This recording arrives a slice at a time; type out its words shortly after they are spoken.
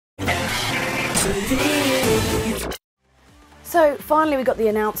So finally we got the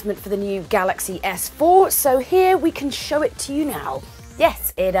announcement for the new Galaxy S4, so here we can show it to you now.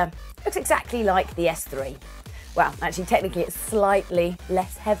 Yes, it looks exactly like the S3. Well, actually technically it's slightly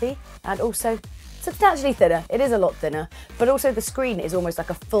less heavy and also substantially thinner. It is a lot thinner, but also the screen is almost like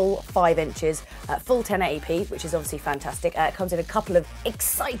a full 5 inches, full 1080p, which is obviously fantastic. It comes in a couple of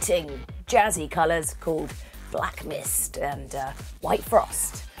exciting jazzy colours called Black Mist and White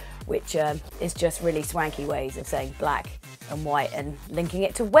Frost, which is just really swanky ways of saying black and white and linking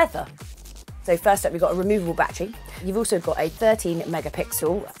it to weather. So first up, we've got a removable battery. You've also got a 13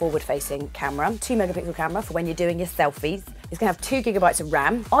 megapixel forward-facing camera, 2 megapixel camera for when you're doing your selfies. It's gonna have 2 gigabytes of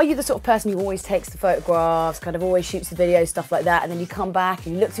RAM. Are you the sort of person who always takes the photographs, kind of always shoots the videos, stuff like that, and then you come back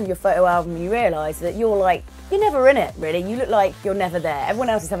and you look through your photo album and you realise that you're never in it, really. You look like you're never there. Everyone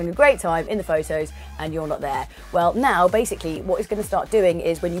else is having a great time in the photos and you're not there. Well, now, basically, what it's gonna start doing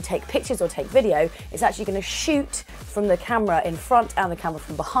is when you take pictures or take video, it's actually gonna shoot from the camera in front and the camera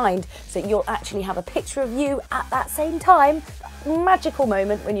from behind, so you'll actually have a picture of you at that same time. Magical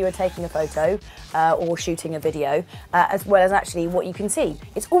moment when you were taking a photo or shooting a video, as well as actually what you can see.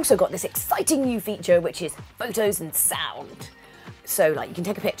 It's also got this exciting new feature, which is photos and sound. So like you can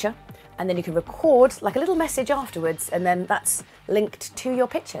take a picture and then you can record like a little message afterwards, and then that's linked to your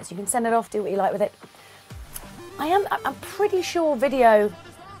pictures. You can send it off, do what you like with it. I'm pretty sure video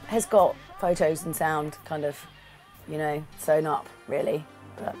has got photos and sound kind of, you know, sewn up really,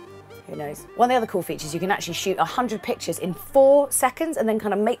 but who knows. One of the other cool features, you can actually shoot 100 pictures in 4 seconds and then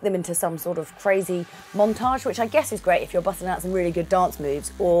kind of make them into some sort of crazy montage, which I guess is great if you're busting out some really good dance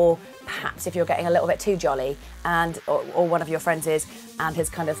moves, or perhaps if you're getting a little bit too jolly and or one of your friends is and has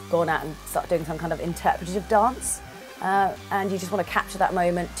kind of gone out and started doing some kind of interpretative dance, and you just want to capture that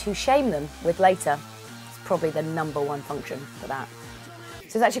moment to shame them with later. It's probably the #1 function for that.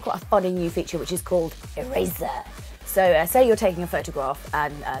 So it's actually quite a funny new feature which is called Eraser. So say you're taking a photograph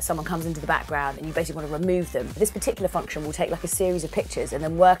and someone comes into the background and you basically want to remove them. This particular function will take like a series of pictures and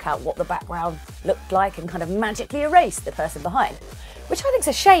then work out what the background looked like and kind of magically erase the person behind. Which I think is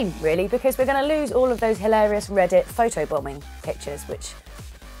a shame, really, because we're going to lose all of those hilarious Reddit photobombing pictures, which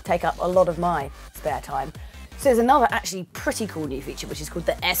take up a lot of my spare time. So there's another actually pretty cool new feature, which is called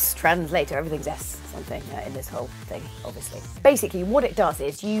the S translator. Everything's S something in this whole thing, obviously. Basically, what it does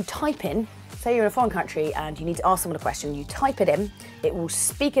is you type in, say you're in a foreign country and you need to ask someone a question, you type it in, it will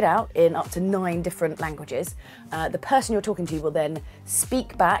speak it out in up to 9 different languages. The person you're talking to will then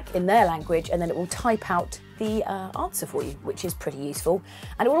speak back in their language, and then it will type out the answer for you, which is pretty useful.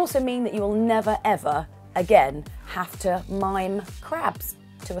 And it will also mean that you will never, ever again have to mime crabs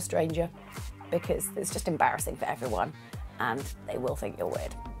to a stranger, because it's just embarrassing for everyone and they will think you're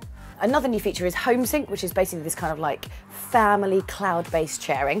weird. Another new feature is Home Sync, which is basically this kind of like family cloud-based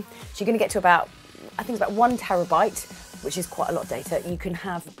sharing. So you're going to get to about, I think it's about 1 terabyte, which is quite a lot of data. You can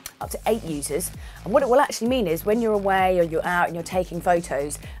have up to 8 users. And what it will actually mean is when you're away or you're out and you're taking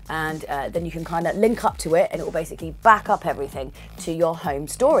photos, and then you can kind of link up to it, and it will basically back up everything to your home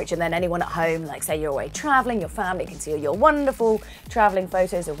storage. And then anyone at home, like say you're away traveling, your family can see all your wonderful traveling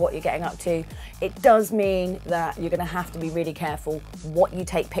photos of what you're getting up to. It does mean that you're going to have to be really careful what you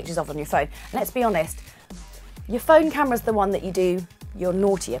take pictures of on your phone. And let's be honest, your phone camera's the one that you do your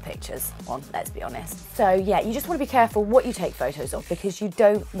naughtier pictures on, let's be honest. So yeah, you just want to be careful what you take photos of, because you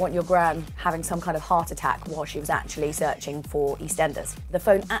don't want your gran having some kind of heart attack while she was actually searching for EastEnders. The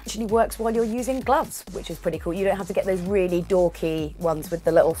phone actually works while you're using gloves, which is pretty cool. You don't have to get those really dorky ones with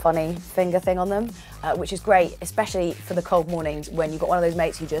the little funny finger thing on them, which is great, especially for the cold mornings when you've got one of those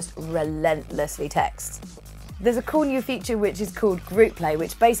mates who just relentlessly texts. There's a cool new feature which is called Group Play,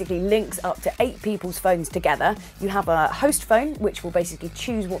 which basically links up to 8 people's phones together. You have a host phone, which will basically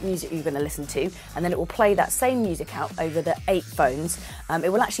choose what music you're going to listen to, and then it will play that same music out over the 8 phones. It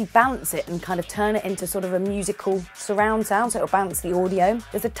will actually balance it and kind of turn it into sort of a musical surround sound, so it will balance the audio.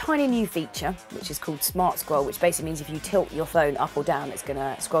 There's a tiny new feature, which is called Smart Scroll, which basically means if you tilt your phone up or down, it's going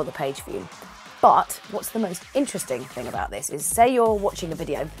to scroll the page for you. But what's the most interesting thing about this is, say you're watching a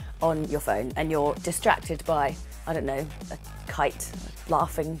video on your phone and you're distracted by, I don't know, a kite, a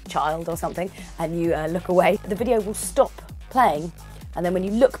laughing child or something, and you look away, the video will stop playing, and then when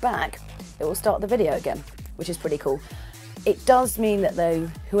you look back, it will start the video again, which is pretty cool. It does mean that though,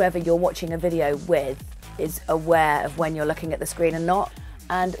 whoever you're watching a video with is aware of when you're looking at the screen and not.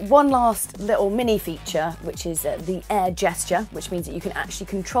 And one last little mini feature, which is the air gesture, which means that you can actually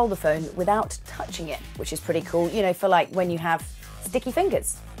control the phone without touching it, which is pretty cool, you know, for like when you have sticky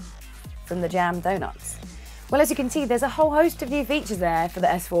fingers from the jam donuts. Well, as you can see, there's a whole host of new features there for the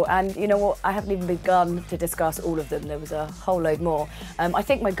S4, and you know what? I haven't even begun to discuss all of them. There was a whole load more. I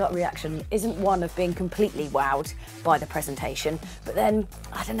think my gut reaction isn't one of being completely wowed by the presentation, but then,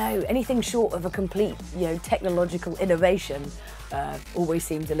 I don't know, anything short of a complete, technological innovation always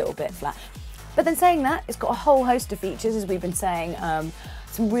seems a little bit flat. But then saying that, it's got a whole host of features, as we've been saying,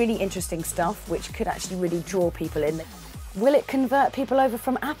 some really interesting stuff which could actually really draw people in. Will it convert people over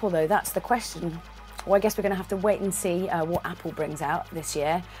from Apple though? That's the question. Well, I guess we're going to have to wait and see what Apple brings out this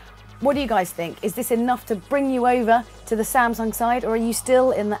year. What do you guys think? Is this enough to bring you over to the Samsung side, or are you still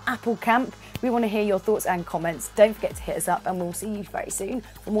in the Apple camp? We want to hear your thoughts and comments. Don't forget to hit us up, and we'll see you very soon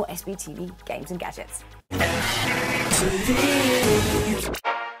for more SBTV games and gadgets.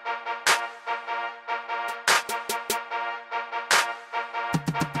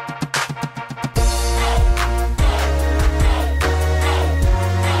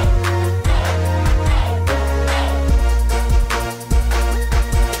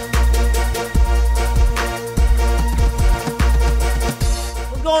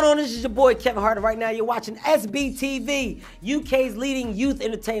 This is your boy Kevin Hart. Right now you're watching SBTV, UK's leading youth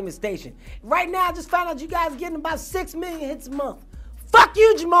entertainment station. Right now I just found out you guys are getting about 6 million hits a month. Fuck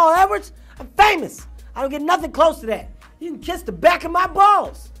you, Jamal Edwards. I'm famous. I don't get nothing close to that. You can kiss the back of my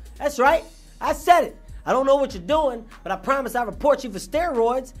balls. That's right. I said it. I don't know what you're doing, but I promise I'll report you for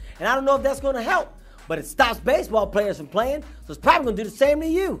steroids, and I don't know if that's going to help. But it stops baseball players from playing, so it's probably going to do the same to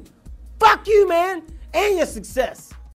you. Fuck you, man, and your success.